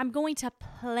 I'm going to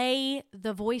play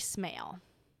the voicemail.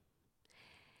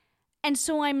 And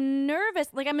so I'm nervous.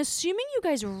 Like, I'm assuming you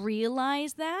guys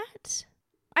realize that.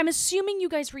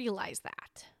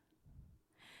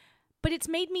 But it's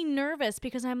made me nervous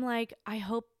because I'm like, I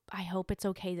hope it's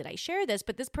okay that I share this.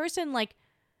 But this person, like,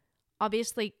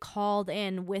 obviously called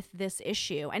in with this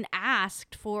issue and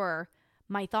asked for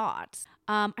my thoughts.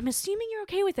 I'm assuming you're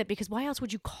okay with it, because why else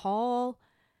would you call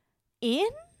in?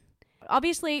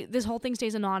 Obviously, this whole thing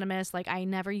stays anonymous. Like, I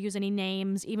never use any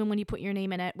names, even when you put your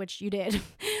name in it, which you did.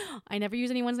 I never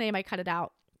use anyone's name. I cut it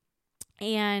out.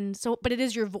 And so, but it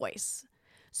is your voice.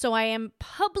 So I am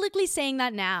publicly saying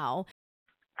that now.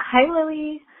 Hi,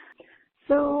 Lily.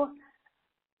 So,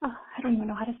 I don't even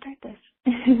know how to start this.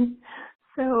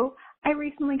 So, I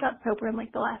recently got sober in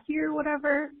like the last year or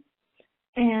whatever,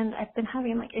 and I've been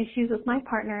having like issues with my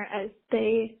partner as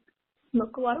they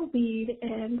smoke a lot of weed,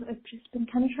 and I've just been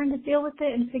kind of trying to deal with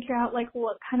it and figure out like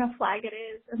what kind of flag it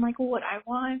is and like what I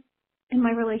want in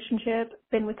my relationship.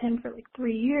 Been with him for like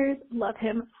 3 years, love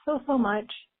him so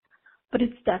much, but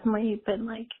it's definitely been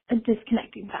like a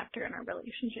disconnecting factor in our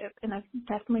relationship, and I've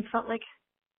definitely felt like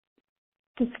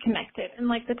disconnected in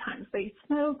like the times that he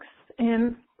smokes,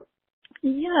 and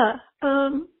yeah,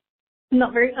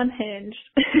 not very unhinged.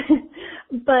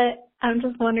 But I'm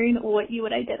just wondering what you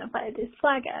would identify this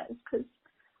flag as, because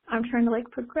I'm trying to like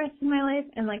progress in my life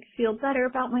and like feel better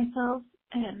about myself,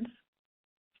 and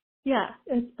yeah,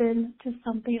 it's been just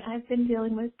something I've been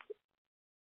dealing with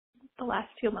the last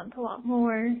few months a lot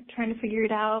more, trying to figure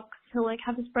it out. He'll like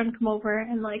have his friend come over,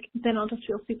 and like then I'll just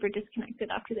feel super disconnected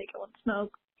after they go and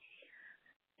smoke,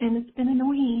 and it's been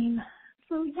annoying.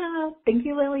 So yeah, thank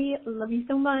you, Lily. Love you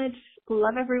so much.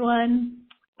 Love everyone.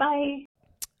 Bye.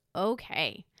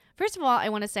 Okay. First of all, I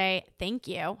want to say thank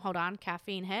you. Hold on,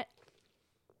 caffeine hit.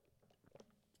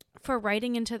 for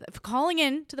calling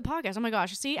in to the podcast. Oh my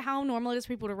gosh, see how normal it is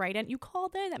for people to write in? You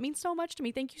called in. That means so much to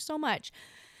me. Thank you so much.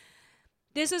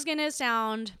 This is going to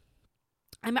sound...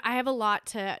 I have a lot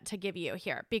to give you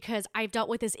here because I've dealt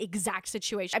with this exact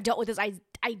situation. I've dealt with this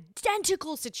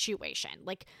identical situation.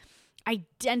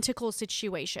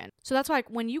 So that's why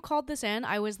when you called this in,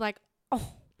 I was like,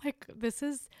 oh, like this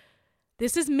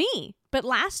is me. But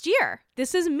last year,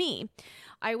 this is me.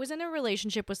 I was in a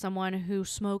relationship with someone who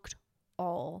smoked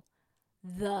all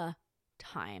the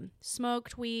time.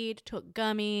 Smoked weed, took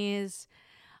gummies.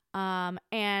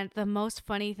 And the most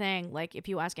funny thing, like if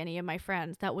you ask any of my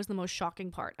friends, that was the most shocking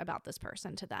part about this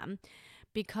person to them,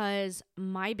 because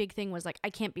my big thing was like, I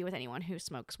can't be with anyone who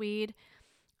smokes weed.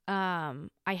 I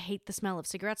hate the smell of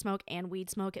cigarette smoke and weed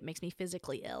smoke. It makes me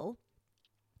physically ill.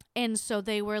 And so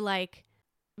they were like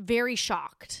very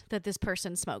shocked that this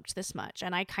person smoked this much.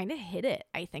 And I kind of hid it,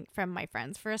 I think, from my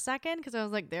friends for a second, because I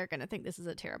was like, they're going to think this is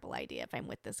a terrible idea if I'm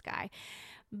with this guy.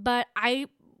 But I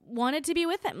wanted to be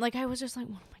with him. Like I was just like,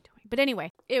 what am I doing? But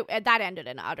anyway, that ended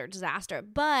in utter disaster.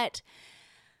 But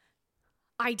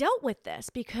I dealt with this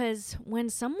because when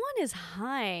someone is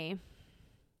high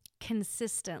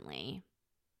consistently,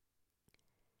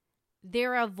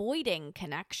 they're avoiding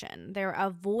connection. They're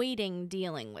avoiding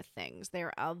dealing with things.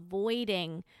 They're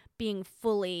avoiding being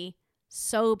fully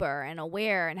sober and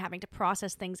aware and having to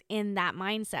process things in that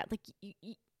mindset. Like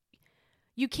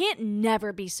you can't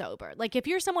never be sober. Like if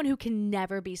you're someone who can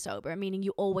never be sober, meaning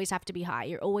you always have to be high,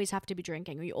 you always have to be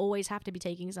drinking, or you always have to be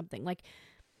taking something, like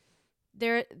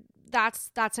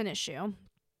that's an issue.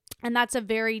 And that's a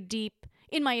very deep,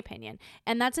 in my opinion.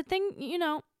 And that's a thing,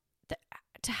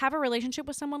 to have a relationship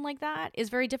with someone like that is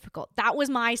very difficult. That was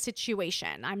my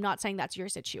situation. I'm not saying that's your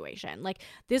situation. Like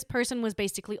this person was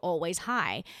basically always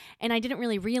high and I didn't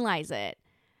really realize it.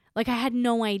 Like I had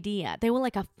no idea. They were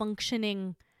like a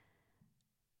functioning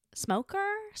smoker.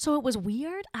 So it was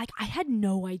weird. I had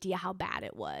no idea how bad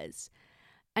it was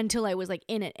until I was like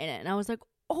in it. And I was like,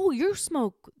 oh, you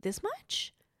smoke this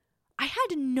much? I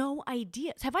had no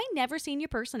idea. Have I never seen your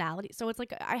personality? So it's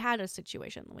like I had a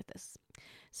situation with this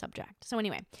subject. So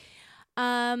anyway,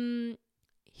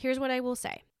 here's what I will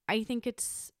say. I think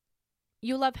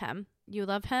you love him. You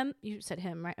love him. You said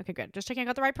him, right? Okay, good. Just checking I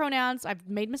got the right pronouns. I've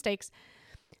made mistakes.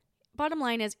 Bottom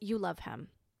line is you love him.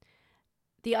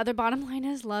 The other bottom line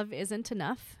is love isn't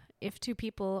enough if two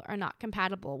people are not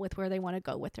compatible with where they want to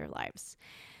go with their lives.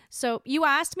 So you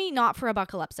asked me not for a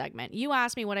buckle up segment. You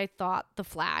asked me what I thought the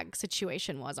flag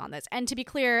situation was on this. And to be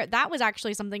clear, that was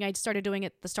actually something I started doing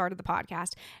at the start of the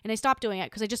podcast. And I stopped doing it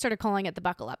because I just started calling it the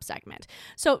buckle up segment.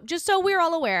 So just so we're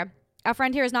all aware, our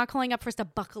friend here is not calling up for us to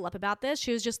buckle up about this.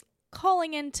 She was just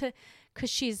calling in because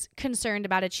she's concerned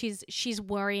about it. She's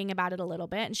worrying about it a little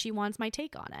bit and she wants my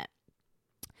take on it.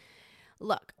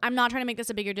 Look, I'm not trying to make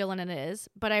this a bigger deal than it is,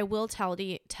 but I will tell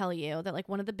you that like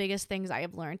one of the biggest things I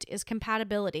have learned is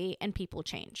compatibility and people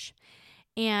change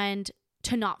and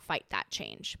to not fight that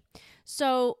change.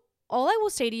 So all I will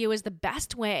say to you is the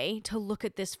best way to look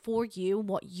at this for you,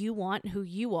 what you want, who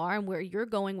you are, and where you're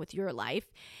going with your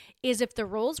life is if the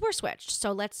roles were switched.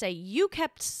 So let's say you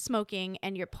kept smoking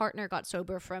and your partner got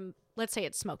sober from, let's say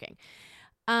it's smoking.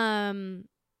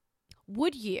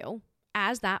 Would you,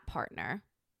 as that partner,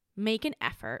 make an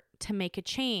effort to make a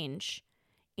change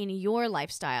in your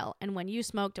lifestyle and when you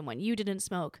smoked and when you didn't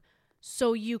smoke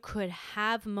so you could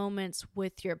have moments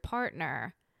with your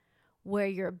partner where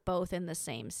you're both in the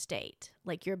same state,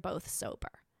 like you're both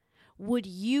sober? Would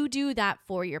you do that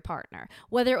for your partner?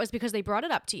 Whether it was because they brought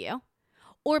it up to you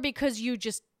or because you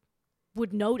just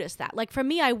would notice that. Like for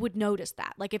me, I would notice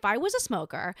that. Like if I was a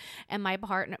smoker and my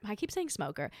partner, I keep saying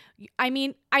smoker. I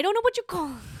mean, I don't know what you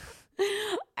call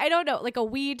I don't know, like a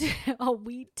weed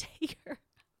taker.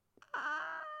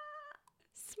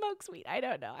 Smokes weed. I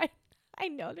don't know. I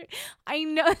know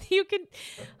you can.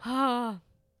 Oh,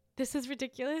 this is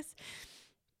ridiculous.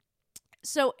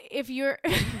 So if you're,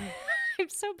 I'm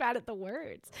so bad at the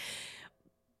words.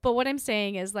 But what I'm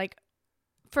saying is like,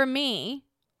 for me,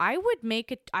 I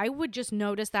would just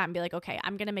notice that and be like, okay,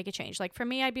 I'm going to make a change. Like for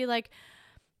me, I'd be like,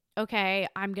 okay,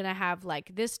 I'm going to have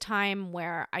like this time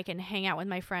where I can hang out with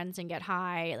my friends and get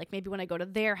high. Like maybe when I go to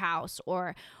their house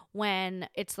or when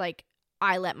it's like,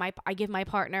 I give my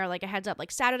partner like a heads up, like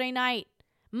Saturday night,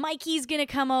 Mikey's going to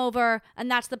come over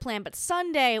and that's the plan. But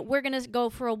Sunday we're going to go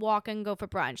for a walk and go for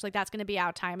brunch. Like that's going to be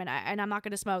our time. And I'm not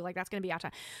going to smoke. Like that's going to be our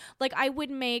time. Like I would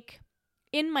make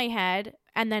in my head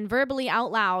and then verbally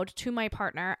out loud to my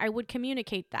partner, I would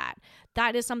communicate that.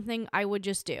 That is something I would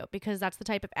just do because that's the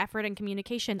type of effort and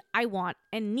communication I want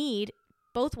and need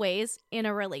both ways in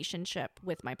a relationship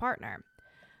with my partner.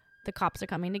 The cops are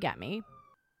coming to get me.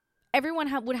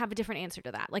 everyone would have a different answer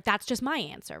to that. Like, that's just my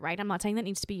answer, right? I'm not saying that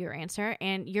needs to be your answer,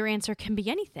 and your answer can be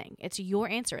anything. It's your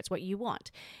answer. It's what you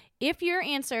want. If your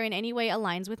answer in any way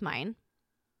aligns with mine,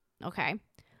 okay,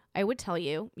 I would tell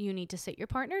you, you need to sit your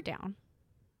partner down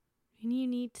and you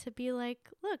need to be like,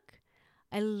 look,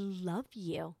 I love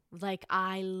you. Like,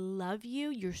 I love you.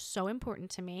 You're so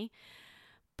important to me.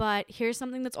 But here's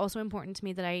something that's also important to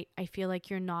me that I feel like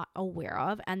you're not aware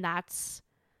of, and that's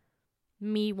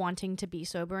me wanting to be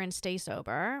sober and stay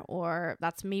sober, or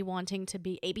that's me wanting to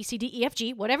be A, B, C, D, E, F,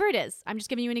 G, whatever it is. I'm just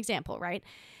giving you an example, right?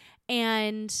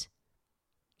 And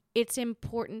it's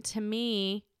important to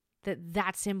me that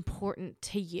that's important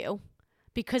to you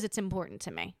because it's important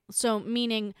to me. So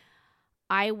meaning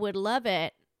I would love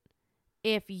it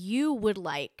if you would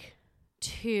like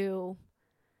to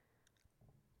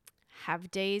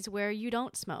have days where you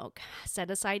don't smoke,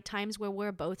 set aside times where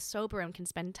we're both sober and can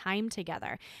spend time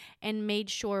together, and made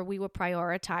sure we were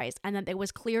prioritized and that there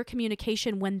was clear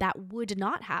communication when that would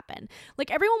not happen. Like,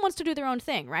 everyone wants to do their own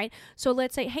thing, right? So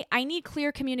let's say, hey, I need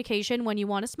clear communication when you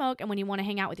want to smoke and when you want to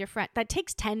hang out with your friend. That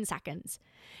takes 10 seconds.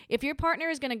 If your partner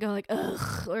is going to go like,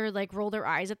 ugh, or like roll their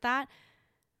eyes at that,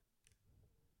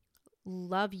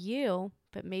 love you,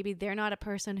 but maybe they're not a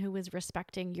person who is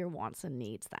respecting your wants and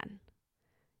needs then,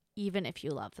 even if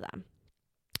you love them.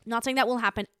 Not saying that will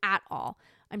happen at all.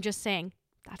 I'm just saying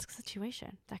that's a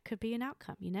situation. That could be an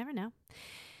outcome. You never know.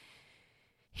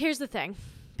 Here's the thing.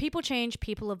 People change,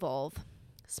 people evolve.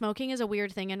 Smoking is a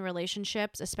weird thing in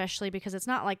relationships, especially because it's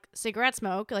not like cigarette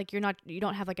smoke. Like, you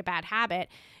don't have like a bad habit.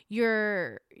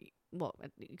 It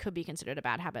could be considered a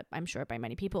bad habit, I'm sure, by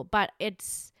many people, but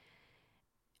it's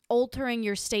altering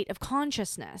your state of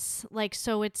consciousness. Like,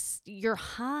 so you're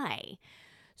high.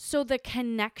 So the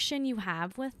connection you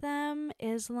have with them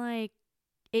is like,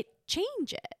 it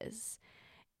changes.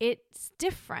 It's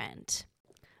different.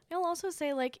 I'll also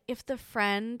say, like, if the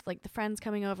friend's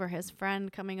coming over, his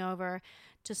friend coming over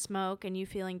to smoke and you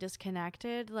feeling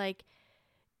disconnected, like,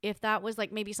 if that was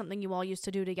like maybe something you all used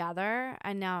to do together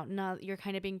and now you're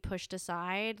kind of being pushed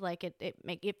aside, like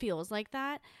it feels like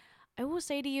that, I will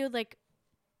say to you, like,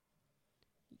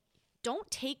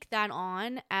 don't take that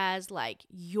on as like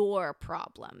your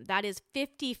problem. That is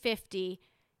 50-50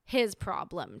 his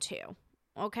problem too.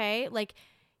 Okay? Like,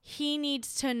 he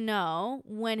needs to know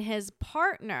when his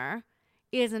partner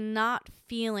is not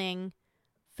feeling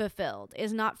fulfilled,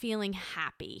 is not feeling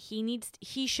happy.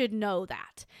 He should know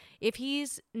that. If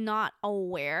he's not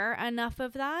aware enough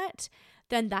of that,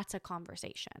 then that's a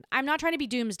conversation. I'm not trying to be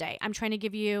doomsday. I'm trying to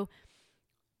give you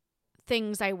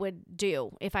things I would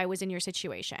do if I was in your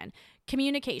situation.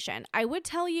 Communication. I would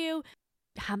tell you,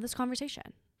 have this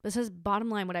conversation. This is bottom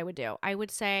line what I would do. I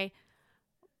would say,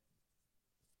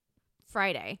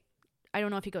 Friday, I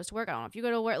don't know if he goes to work. I don't know if you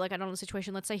go to work. Like, I don't know the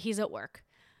situation. Let's say he's at work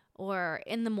or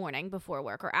in the morning before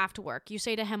work or after work. You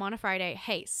say to him on a Friday,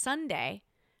 hey, Sunday,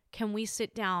 can we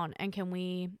sit down and can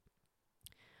we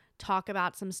talk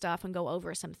about some stuff and go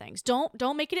over some things?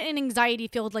 Don't make it an anxiety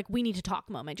filled, like, we need to talk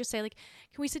moment. Just say, like,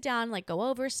 can we sit down and like go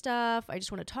over stuff? I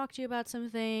just want to talk to you about some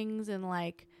things and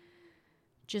like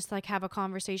just like have a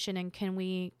conversation, and can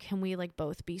we like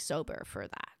both be sober for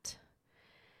that?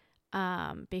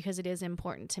 Because it is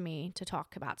important to me to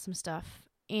talk about some stuff.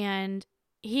 And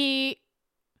he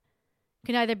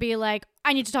can either be like,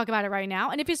 I need to talk about it right now.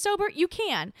 And if he's sober, you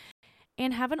can.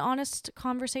 And have an honest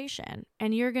conversation.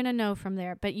 And you're going to know from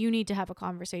there. But you need to have a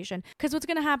conversation. Because what's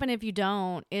going to happen if you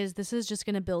don't is this is just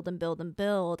going to build and build and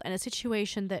build. And a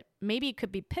situation that maybe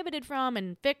could be pivoted from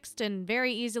and fixed and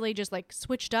very easily just like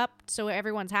switched up so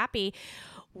everyone's happy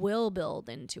will build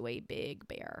into a big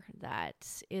bear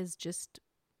that is just...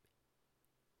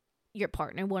 Your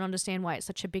partner won't understand why it's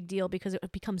such a big deal because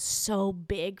it becomes so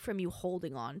big from you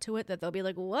holding on to it that they'll be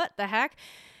like, what the heck?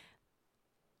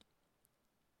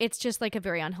 It's just like a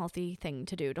very unhealthy thing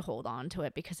to do, to hold on to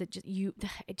it, because it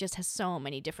just has so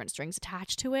many different strings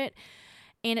attached to it.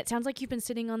 And it sounds like you've been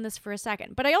sitting on this for a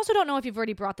second. But I also don't know if you've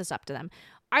already brought this up to them.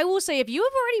 I will say, if you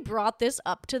have already brought this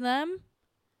up to them,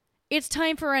 it's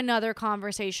time for another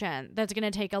conversation that's going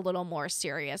to take a little more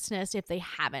seriousness if they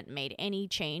haven't made any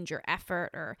change or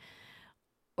effort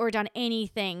or done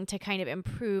anything to kind of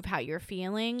improve how you're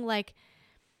feeling. Like,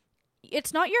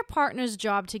 it's not your partner's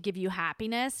job to give you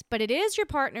happiness, but it is your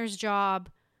partner's job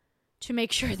to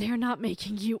make sure they're not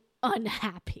making you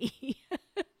unhappy.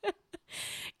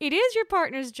 It is your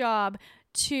partner's job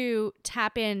to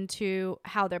tap into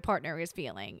how their partner is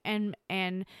feeling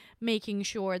and making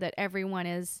sure that everyone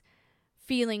is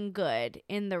feeling good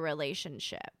in the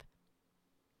relationship.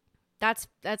 That's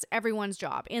everyone's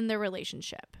job in the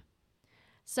relationship.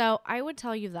 So I would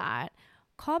tell you that.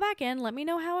 call back in, let me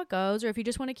know how it goes. Or if you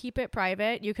just want to keep it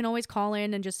private, you can always call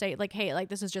in and just say like, hey, like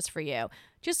this is just for you.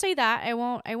 Just say that. I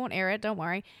won't air it. Don't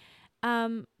worry.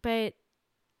 But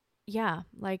yeah,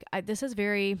 like this is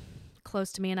very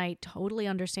close to me, and I totally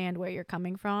understand where you're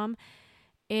coming from.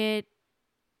 It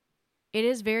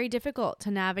is very difficult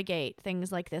to navigate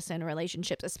things like this in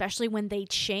relationships, especially when they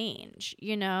change,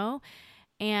 you know?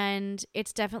 And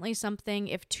it's definitely something,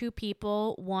 if two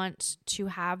people want to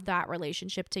have that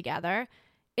relationship together,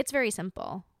 it's very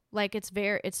simple. Like it's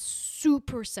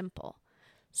super simple.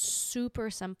 Super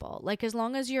simple. Like as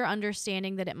long as you're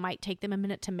understanding that it might take them a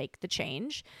minute to make the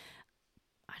change.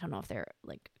 I don't know if they're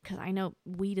like, because I know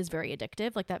weed is very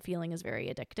addictive. Like that feeling is very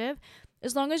addictive.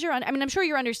 As long as I'm sure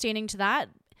you're understanding to that.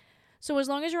 So as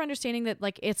long as you're understanding that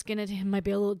like it might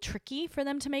be a little tricky for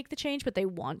them to make the change, but they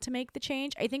want to make the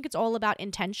change. I think it's all about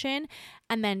intention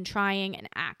and then trying and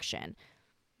action.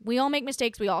 We all make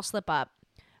mistakes. We all slip up.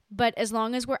 But as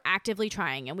long as we're actively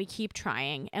trying and we keep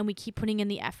trying and we keep putting in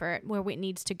the effort where it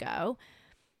needs to go,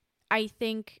 I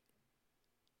think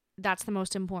that's the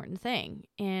most important thing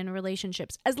in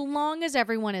relationships. As long as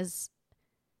everyone is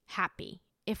happy.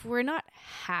 If we're not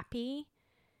happy,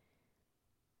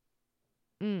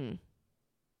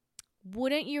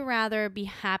 wouldn't you rather be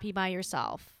happy by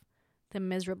yourself than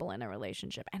miserable in a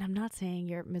relationship? And I'm not saying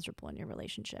you're miserable in your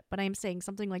relationship, but I'm saying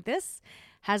something like this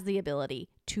has the ability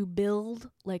to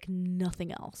build like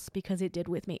nothing else, because it did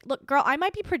with me. Look, girl, I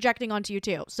might be projecting onto you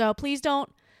too. So please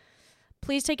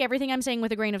take everything I'm saying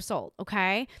with a grain of salt,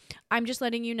 okay? I'm just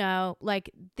letting you know,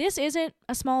 like, this isn't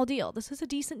a small deal. This is a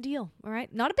decent deal, all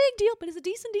right? Not a big deal, but it's a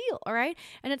decent deal, all right?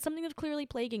 And it's something that's clearly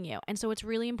plaguing you. And so it's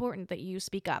really important that you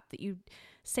speak up, that you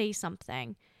say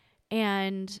something.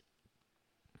 And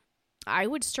I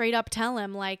would straight up tell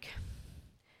him, like,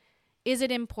 is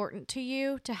it important to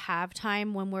you to have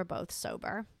time when we're both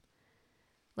sober?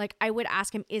 Like, I would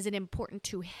ask him, is it important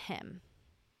to him?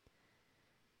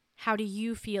 How do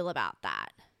you feel about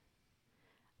that?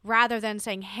 Rather than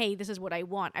saying, hey, this is what I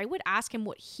want. I would ask him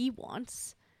what he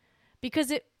wants.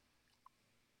 Because at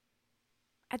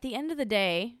the end of the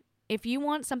day, if you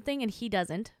want something and he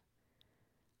doesn't,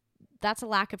 that's a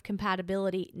lack of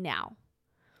compatibility now.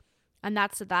 And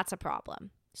that's a problem.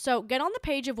 So get on the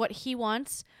page of what he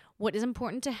wants, what is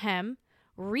important to him,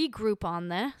 regroup on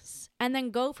this, and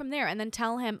then go from there. And then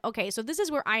tell him, okay, so this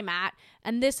is where I'm at,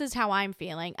 and this is how I'm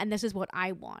feeling, and this is what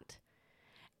I want.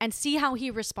 And see how he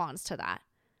responds to that.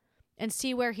 And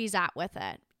see where he's at with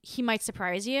it. He might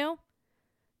surprise you.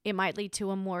 It might lead to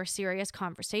a more serious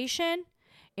conversation.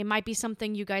 It might be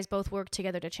something you guys both work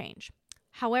together to change.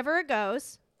 However it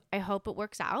goes, I hope it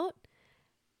works out.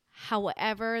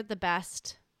 However the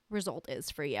best result is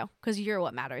for you, because you're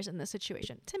what matters in this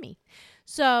situation to me.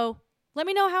 So let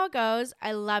me know how it goes.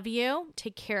 I love you.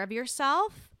 Take care of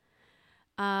yourself.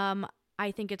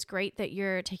 I think it's great that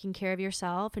you're taking care of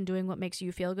yourself and doing what makes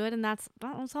you feel good. And that's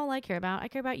all I care about. I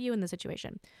care about you in the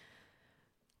situation.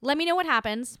 Let me know what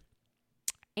happens.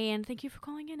 And thank you for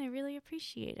calling in. I really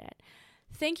appreciate it.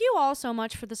 Thank you all so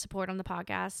much for the support on the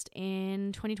podcast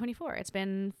in 2024. It's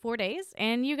been 4 days,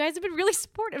 and you guys have been really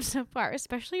supportive so far,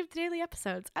 especially of the daily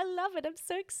episodes. I love it. I'm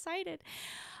so excited.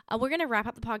 We're going to wrap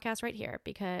up the podcast right here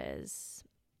because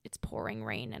it's pouring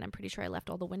rain, and I'm pretty sure I left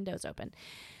all the windows open.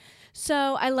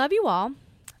 So I love you all.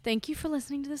 Thank you for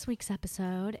listening to this week's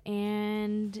episode.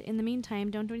 And in the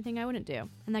meantime, don't do anything I wouldn't do.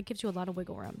 And that gives you a lot of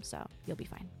wiggle room, so you'll be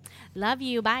fine. Love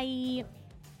you. Bye.